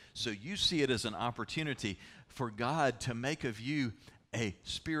tested. So you see it as an opportunity for God to make of you a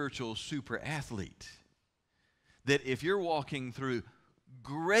spiritual super athlete. That if you're walking through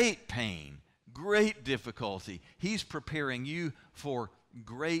great pain, great difficulty, He's preparing you for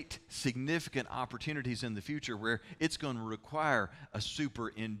great, significant opportunities in the future where it's going to require a super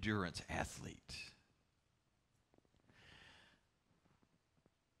endurance athlete.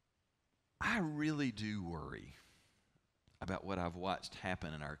 I really do worry about what I've watched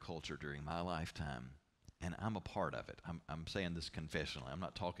happen in our culture during my lifetime, and I'm a part of it. I'm saying this confessionally. I'm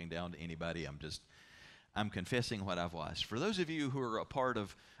not talking down to anybody. I'm confessing what I've watched. For those of you who are a part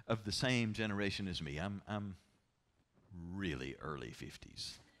of the same generation as me, I'm really early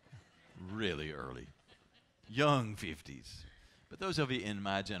 50s. Really early. Young 50s. But those of you in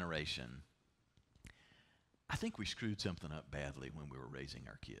my generation, I think we screwed something up badly when we were raising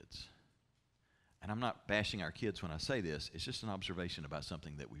our kids. And I'm not bashing our kids when I say this. It's just an observation about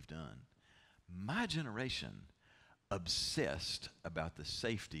something that we've done. My generation obsessed about the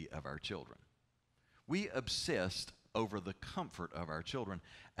safety of our children. We obsessed over the comfort of our children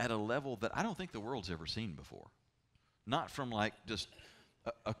at a level that I don't think the world's ever seen before. Not from like just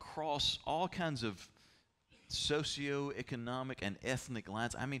across all kinds of socioeconomic and ethnic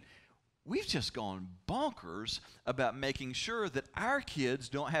lines. I mean, we've just gone bonkers about making sure that our kids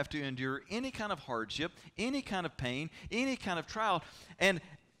don't have to endure any kind of hardship, any kind of pain, any kind of trial. And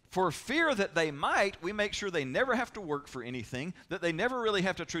for fear that they might, we make sure they never have to work for anything, that they never really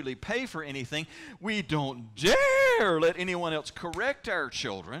have to truly pay for anything. We don't dare let anyone else correct our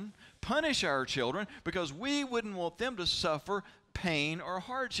children, punish our children, because we wouldn't want them to suffer pain or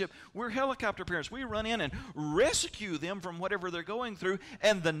hardship. We're helicopter parents. We run in and rescue them from whatever they're going through,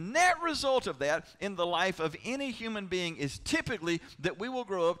 and the net result of that in the life of any human being is typically that we will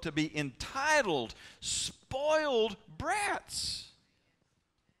grow up to be entitled, spoiled brats.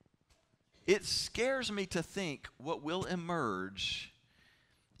 It scares me to think what will emerge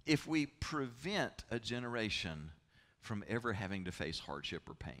if we prevent a generation from ever having to face hardship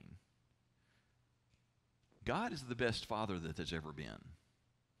or pain. God is the best father that there's ever been.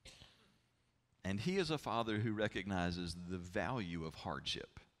 And He is a father who recognizes the value of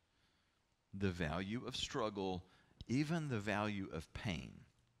hardship, the value of struggle, even the value of pain.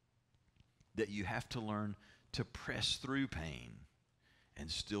 That you have to learn to press through pain and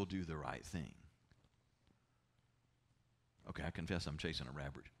still do the right thing. Okay, I confess I'm chasing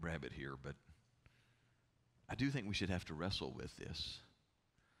a rabbit here, but I do think we should have to wrestle with this.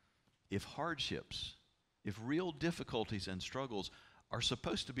 If hardships, if real difficulties and struggles are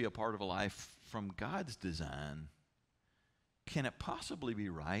supposed to be a part of a life from God's design, can it possibly be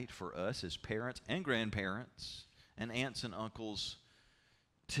right for us as parents and grandparents and aunts and uncles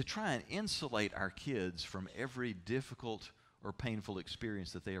to try and insulate our kids from every difficult or painful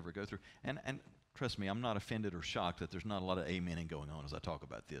experience that they ever go through? And trust me, I'm not offended or shocked that there's not a lot of amening going on as I talk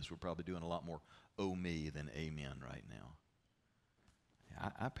about this. We're probably doing a lot more oh me than amen right now.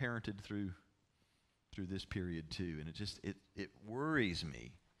 I parented through this period too, and it worries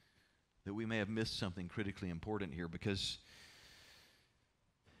me that we may have missed something critically important here, because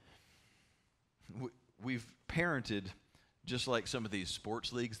we've parented just like some of these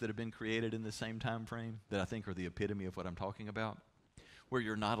sports leagues that have been created in the same time frame that I think are the epitome of what I'm talking about. where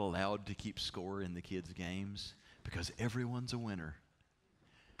you're not allowed to keep score in the kids' games because everyone's a winner.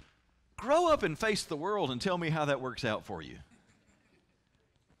 Grow up and face the world and tell me how that works out for you.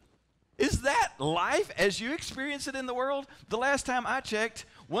 Is that life as you experience it in the world? The last time I checked,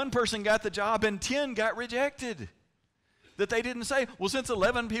 one person got the job and 10 got rejected. That they didn't say, well, since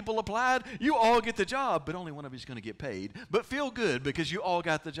 11 people applied, you all get the job, but only one of you is going to get paid. But feel good because you all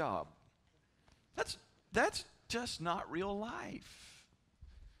got the job. That's just not real life.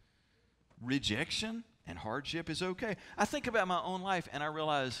 Rejection and hardship is okay. I think about my own life and I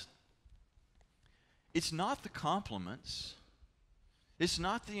realize it's not the compliments. It's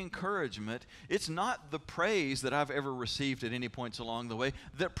not the encouragement. It's not the praise that I've ever received at any points along the way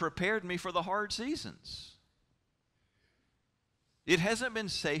that prepared me for the hard seasons. It hasn't been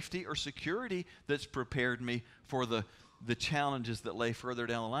safety or security that's prepared me for the challenges that lay further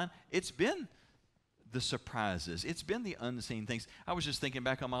down the line. It's been the surprises. It's been the unseen things. I was just thinking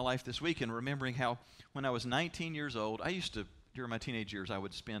back on my life this week and remembering how when I was 19 years old, I used to, during my teenage years, I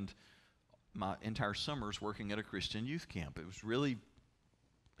would spend my entire summers working at a Christian youth camp. It was really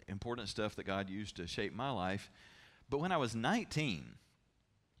important stuff that God used to shape my life. But when I was 19,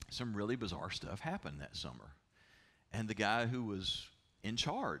 some really bizarre stuff happened that summer. And the guy who was in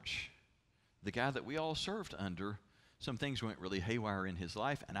charge, the guy that we all served under, some things went really haywire in his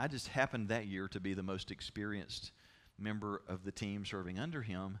life. And I just happened that year to be the most experienced member of the team serving under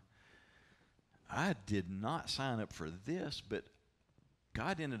him. I did not sign up for this, but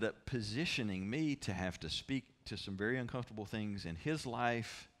God ended up positioning me to have to speak to some very uncomfortable things in his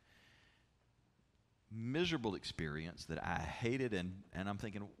life. Miserable experience that I hated, and I'm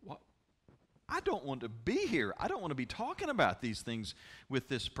thinking, what? I don't want to be here. I don't want to be talking about these things with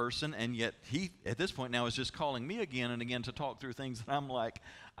this person, and yet he, at this point now, is just calling me again and again to talk through things that I'm like,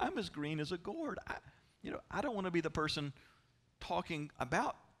 I'm as green as a gourd. I don't want to be the person talking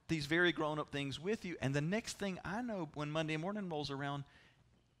about these very grown-up things with you. And the next thing I know, when Monday morning rolls around,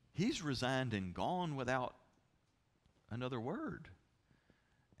 he's resigned and gone without another word.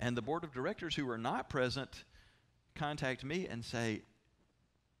 And the board of directors who are not present contact me and say,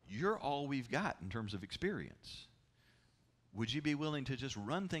 you're all we've got in terms of experience. Would you be willing to just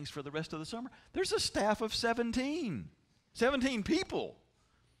run things for the rest of the summer? There's a staff of 17 people,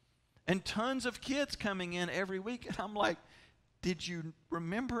 and tons of kids coming in every week. And I'm like, did you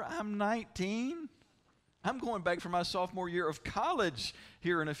remember I'm 19? I'm going back for my sophomore year of college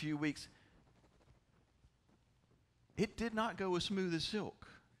here in a few weeks. It did not go as smooth as silk.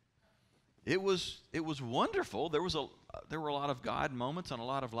 It was wonderful. There were a lot of God moments and a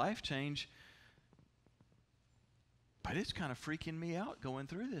lot of life change. But it's kind of freaking me out going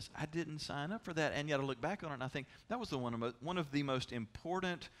through this. I didn't sign up for that. And yet I look back on it and I think that was one of the most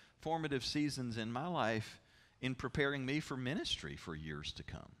important formative seasons in my life in preparing me for ministry for years to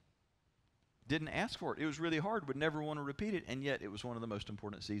come. Didn't ask for it. It was really hard, would never want to repeat it, and yet it was one of the most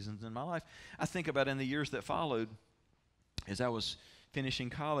important seasons in my life. I think about in the years that followed, as I was finishing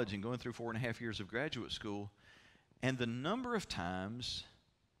college and going through 4.5 years of graduate school, and the number of times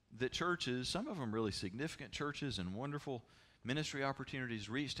that churches, some of them really significant churches and wonderful ministry opportunities,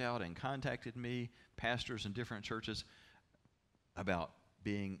 reached out and contacted me, pastors in different churches, about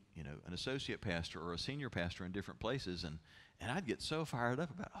being, an associate pastor or a senior pastor in different places, and I'd get so fired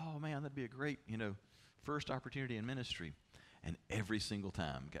up about, oh man, that'd be a great, first opportunity in ministry. And every single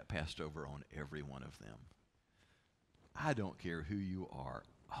time got passed over on every one of them. I don't care who you are.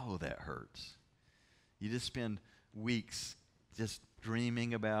 Oh, that hurts. You just spend weeks just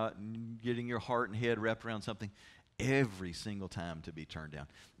dreaming about and getting your heart and head wrapped around something every single time to be turned down.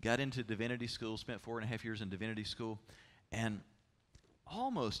 Got into divinity school, spent 4.5 years in divinity school, and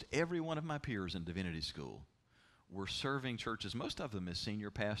almost every one of my peers in divinity school were serving churches, most of them as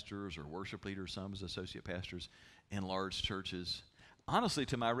senior pastors or worship leaders, some as associate pastors in large churches. Honestly,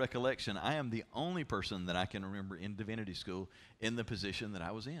 to my recollection, I am the only person that I can remember in divinity school in the position that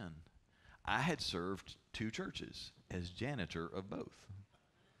I was in. I had served 2 churches as janitor of both.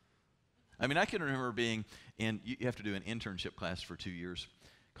 I mean, I can remember being in, you have to do an internship class for 2 years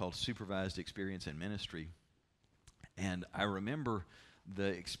called Supervised Experience in Ministry. And I remember the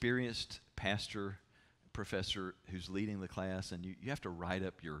experienced pastor, professor who's leading the class, and you have to write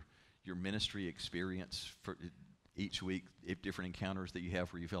up your ministry experience for each week, if different encounters that you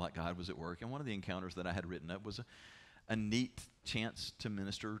have where you feel like God was at work. And one of the encounters that I had written up was a neat chance to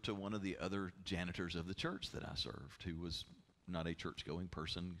minister to one of the other janitors of the church that I served, who was not a church-going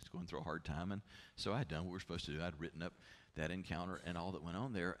person. He's going through a hard time. And so I had done what we were supposed to do. I'd written up that encounter and all that went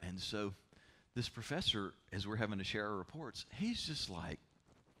on there. And so this professor, as we're having to share our reports, he's just like,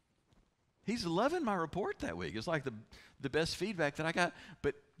 He's loving my report that week. It's like the best feedback that I got.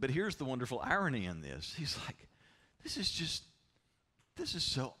 But here's the wonderful irony in this. He's like, this is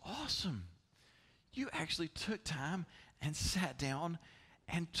so awesome. You actually took time and sat down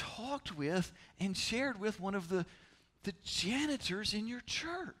and talked with and shared with one of the janitors in your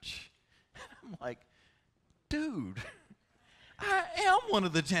church. And I'm like, dude, I am one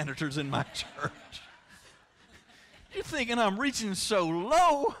of the janitors in my church. You're thinking I'm reaching so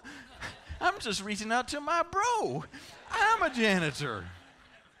low. I'm just reaching out to my bro. I'm a janitor.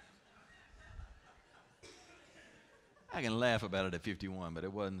 I can laugh about it at 51, but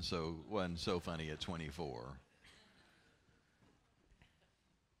it wasn't so funny at 24.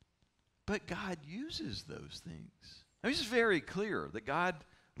 But God uses those things. I mean, it's very clear that God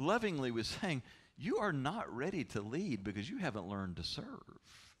lovingly was saying, you are not ready to lead because you haven't learned to serve.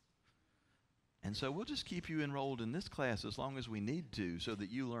 And so we'll just keep you enrolled in this class as long as we need to so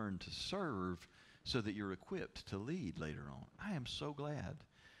that you learn to serve so that you're equipped to lead later on. I am so glad.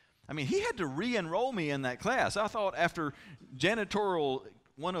 I mean, he had to re-enroll me in that class. I thought after janitorial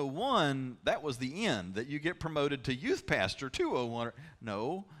 101, that was the end, that you get promoted to youth pastor 201.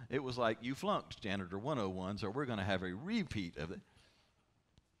 No, it was like you flunked janitor 101, so we're going to have a repeat of it.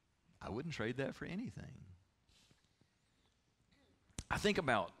 I wouldn't trade that for anything. I think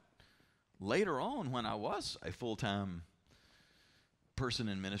about later on when I was a full-time person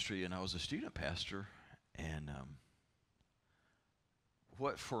in ministry and I was a student pastor, and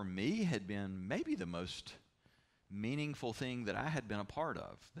what for me had been maybe the most meaningful thing that I had been a part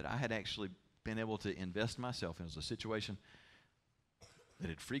of, that I had actually been able to invest myself in, was a situation that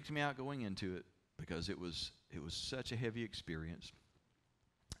had freaked me out going into it because it was such a heavy experience.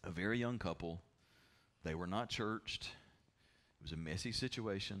 A very young couple, they were not churched. It was a messy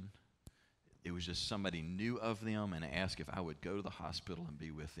situation. It was just somebody knew of them and asked if I would go to the hospital and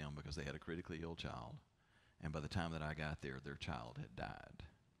be with them because they had a critically ill child. And by the time that I got there, their child had died.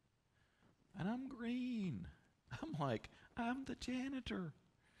 And I'm green. I'm like, I'm the janitor.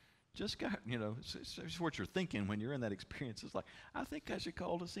 Just got, it's what you're thinking when you're in that experience. It's like, I think I should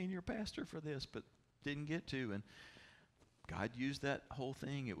call the senior pastor for this, but didn't get to. And God used that whole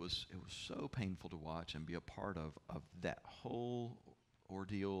thing. It was so painful to watch and be a part of that whole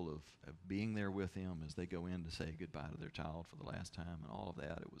ordeal of being there with them as they go in to say goodbye to their child for the last time and all of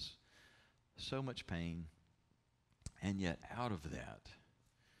that. It was so much pain. And yet out of that,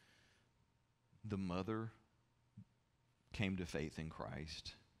 the mother came to faith in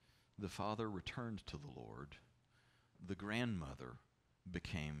Christ. The father returned to the Lord. The grandmother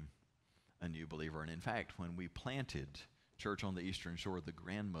became a new believer. And in fact, when we planted Church on the Eastern Shore, the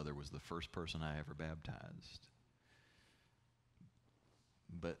grandmother was the first person I ever baptized.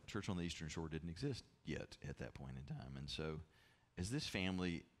 But Church on the Eastern Shore didn't exist yet at that point in time. And so as this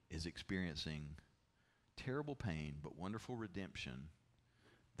family is experiencing terrible pain but wonderful redemption,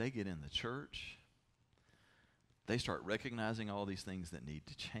 they get in the church. They start recognizing all these things that need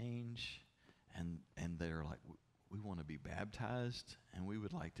to change, and they're like, we want to be baptized, and we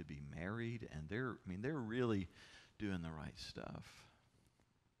would like to be married, and they're really doing the right stuff.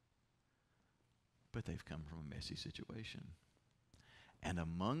 But they've come from a messy situation. And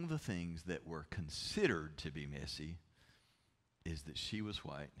among the things that were considered to be messy is that she was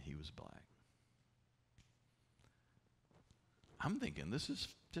white and he was black. I'm thinking, this is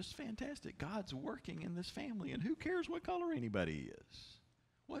just fantastic. God's working in this family, and who cares what color anybody is?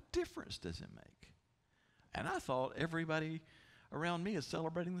 What difference does it make? And I thought everybody around me is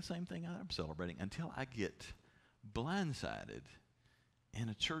celebrating the same thing I'm celebrating until I get blindsided in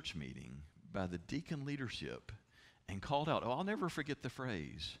a church meeting by the deacon leadership and called out, I'll never forget the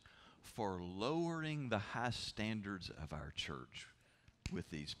phrase, for lowering the high standards of our church with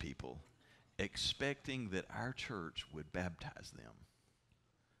these people, expecting that our church would baptize them.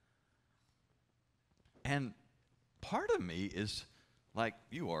 And part of me is, like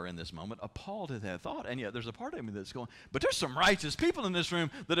you are in this moment, appalled at that thought. And yet there's a part of me that's going, but there's some righteous people in this room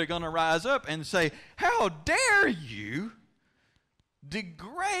that are going to rise up and say, how dare you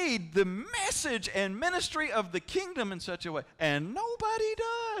degrade the message and ministry of the kingdom in such a way? And nobody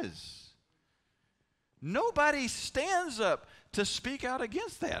does. Nobody stands up to speak out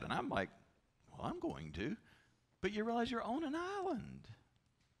against that. And I'm like, well, I'm going to. But you realize you're on an island.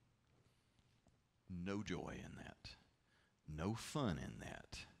 No joy in that. No fun in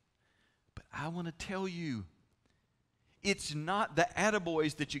that. But I want to tell you, it's not the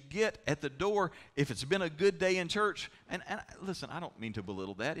attaboys that you get at the door if it's been a good day in church. And listen, I don't mean to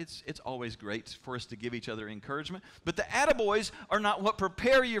belittle that. It's always great for us to give each other encouragement. But the attaboys are not what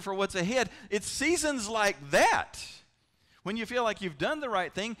prepare you for what's ahead. It's seasons like that When you feel like you've done the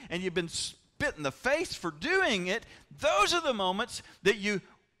right thing and you've been spit in the face for doing it, those are the moments that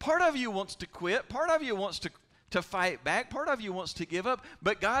part of you wants to quit, part of you wants to fight back, part of you wants to give up,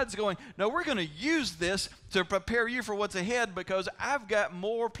 but God's going, no, we're going to use this to prepare you for what's ahead because I've got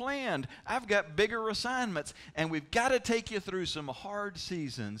more planned. I've got bigger assignments, and we've got to take you through some hard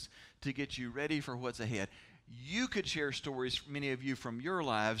seasons to get you ready for what's ahead. You could share stories, many of you, from your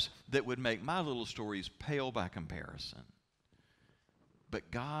lives that would make my little stories pale by comparison.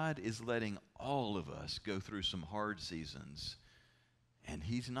 But God is letting all of us go through some hard seasons, and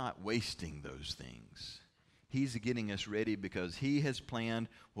He's not wasting those things. He's getting us ready because He has planned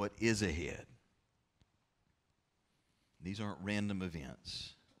what is ahead. These aren't random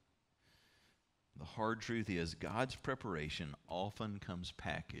events. The hard truth is God's preparation often comes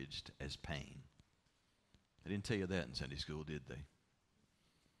packaged as pain. They didn't tell you that in Sunday school, did they?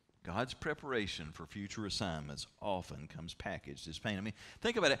 God's preparation for future assignments often comes packaged as pain. I mean,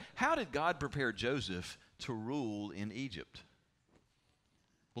 think about it. How did God prepare Joseph to rule in Egypt?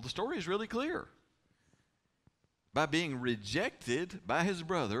 Well, the story is really clear. By being rejected by his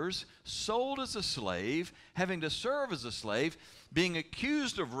brothers, sold as a slave, having to serve as a slave, being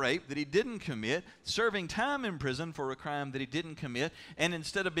accused of rape that he didn't commit, serving time in prison for a crime that he didn't commit, and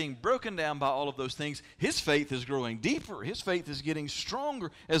instead of being broken down by all of those things, his faith is growing deeper. His faith is getting stronger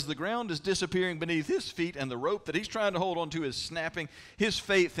as the ground is disappearing beneath his feet and the rope that he's trying to hold onto is snapping. His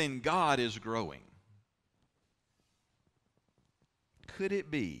faith in God is growing. Could it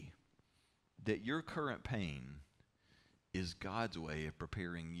be that your current pain is God's way of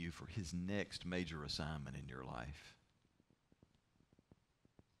preparing you for His next major assignment in your life?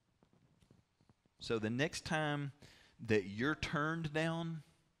 So the next time that you're turned down,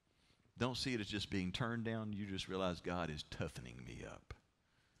 don't see it as just being turned down. You just realize God is toughening me up.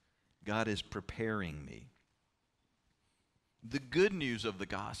 God is preparing me. The good news of the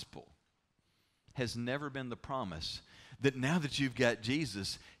gospel has never been the promise that now that you've got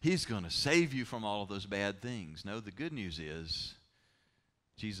Jesus, He's going to save you from all of those bad things. No, the good news is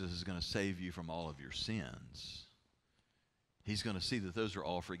Jesus is going to save you from all of your sins. He's going to see that those are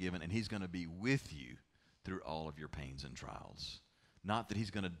all forgiven, and He's going to be with you through all of your pains and trials. Not that He's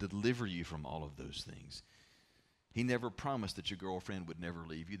going to deliver you from all of those things. He never promised that your girlfriend would never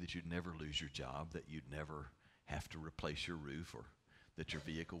leave you, that you'd never lose your job, that you'd never have to replace your roof, or that your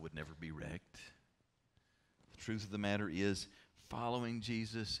vehicle would never be wrecked. The truth of the matter is, following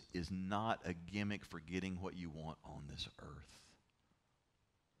Jesus is not a gimmick for getting what you want on this earth.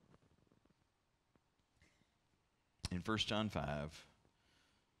 In 1 John 5,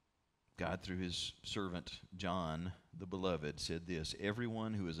 God, through His servant John, the beloved, said this: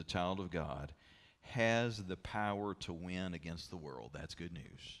 everyone who is a child of God has the power to win against the world. That's good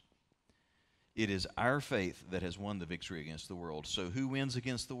news. It is our faith that has won the victory against the world. So who wins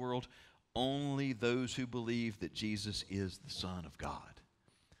against the world? Only those who believe that Jesus is the Son of God.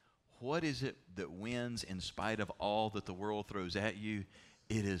 What is it that wins in spite of all that the world throws at you?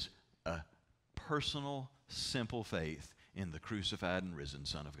 It is a personal, simple faith in the crucified and risen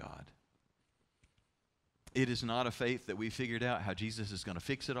Son of God. It is not a faith that we figured out how Jesus is going to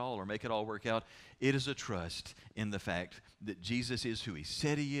fix it all or make it all work out. It is a trust in the fact that Jesus is who He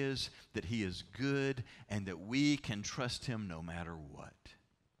said He is, that He is good, and that we can trust Him no matter what.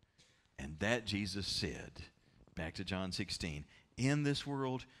 And that Jesus said, back to John 16, in this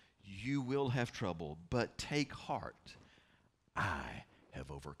world you will have trouble, but take heart. I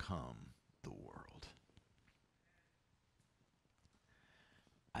have overcome the world.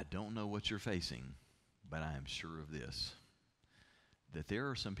 I don't know what you're facing, but I am sure of this, that there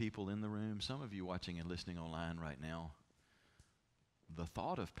are some people in the room, some of you watching and listening online right now, the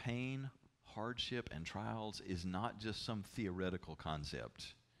thought of pain, hardship, and trials is not just some theoretical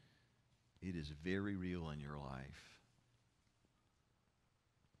concept. It is very real in your life.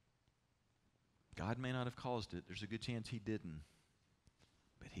 God may not have caused it. There's a good chance He didn't.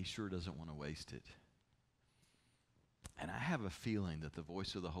 But He sure doesn't want to waste it. And I have a feeling that the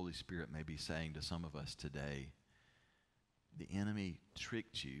voice of the Holy Spirit may be saying to some of us today, the enemy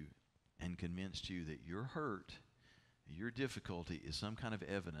tricked you and convinced you that your hurt, your difficulty is some kind of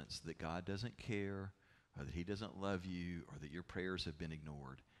evidence that God doesn't care, or that He doesn't love you, or that your prayers have been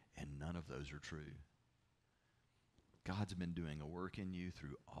ignored. And none of those are true. God's been doing a work in you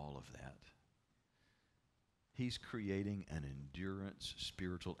through all of that. He's creating an endurance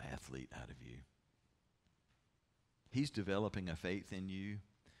spiritual athlete out of you. He's developing a faith in you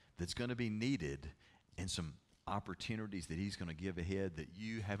that's going to be needed in some opportunities that He's going to give ahead that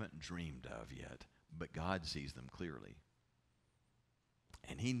you haven't dreamed of yet, but God sees them clearly.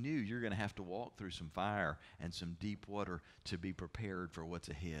 And he knew you're going to have to walk through some fire and some deep water to be prepared for what's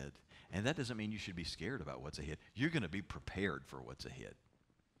ahead. And that doesn't mean you should be scared about what's ahead. You're going to be prepared for what's ahead.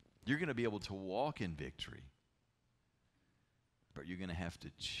 You're going to be able to walk in victory. But you're going to have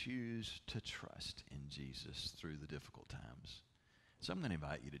to choose to trust in Jesus through the difficult times. So I'm going to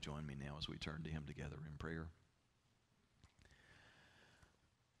invite you to join me now as we turn to him together in prayer.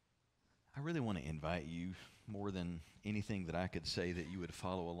 I really want to invite you, more than anything that I could say that you would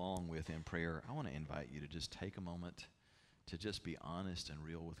follow along with in prayer, I want to invite you to just take a moment to just be honest and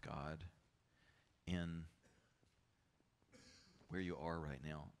real with God in where you are right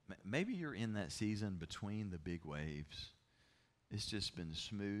now. Maybe you're in that season between the big waves. It's just been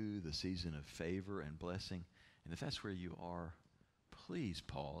smooth, a season of favor and blessing. And if that's where you are, please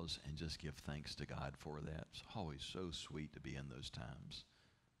pause and just give thanks to God for that. It's always so sweet to be in those times.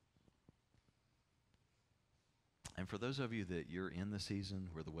 And for those of you that you're in the season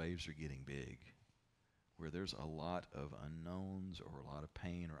where the waves are getting big, where there's a lot of unknowns or a lot of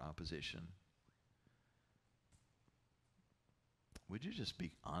pain or opposition, would you just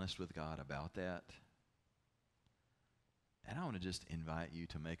be honest with God about that? And I want to just invite you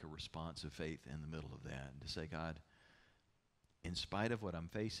to make a response of faith in the middle of that and to say, God, in spite of what I'm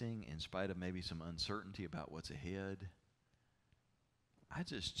facing, in spite of maybe some uncertainty about what's ahead, I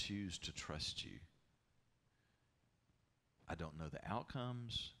just choose to trust you. I don't know the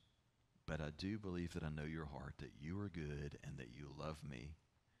outcomes, but I do believe that I know your heart, that you are good and that you love me.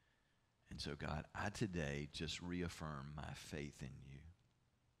 And so, God, I today just reaffirm my faith in you.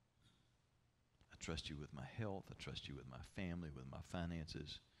 I trust you with my health. I trust you with my family, with my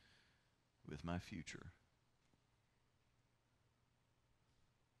finances, with my future.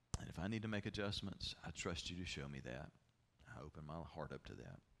 And if I need to make adjustments, I trust you to show me that. I open my heart up to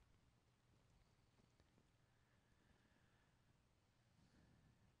that.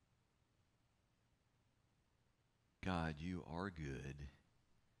 God, you are good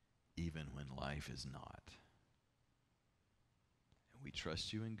even when life is not. And we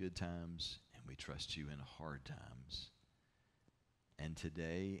trust you in good times, and we trust you in hard times. And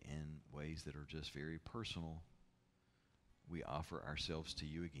today, in ways that are just very personal, we offer ourselves to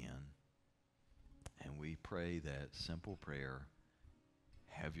you again. And we pray that simple prayer,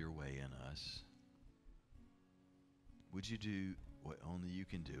 have your way in us. Would you do what only you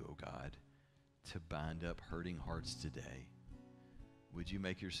can do, oh God, to bind up hurting hearts today? Would you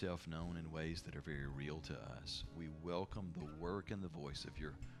make yourself known in ways that are very real to us? We welcome the work and the voice of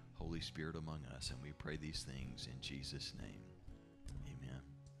your Holy Spirit among us, and we pray these things in Jesus' name.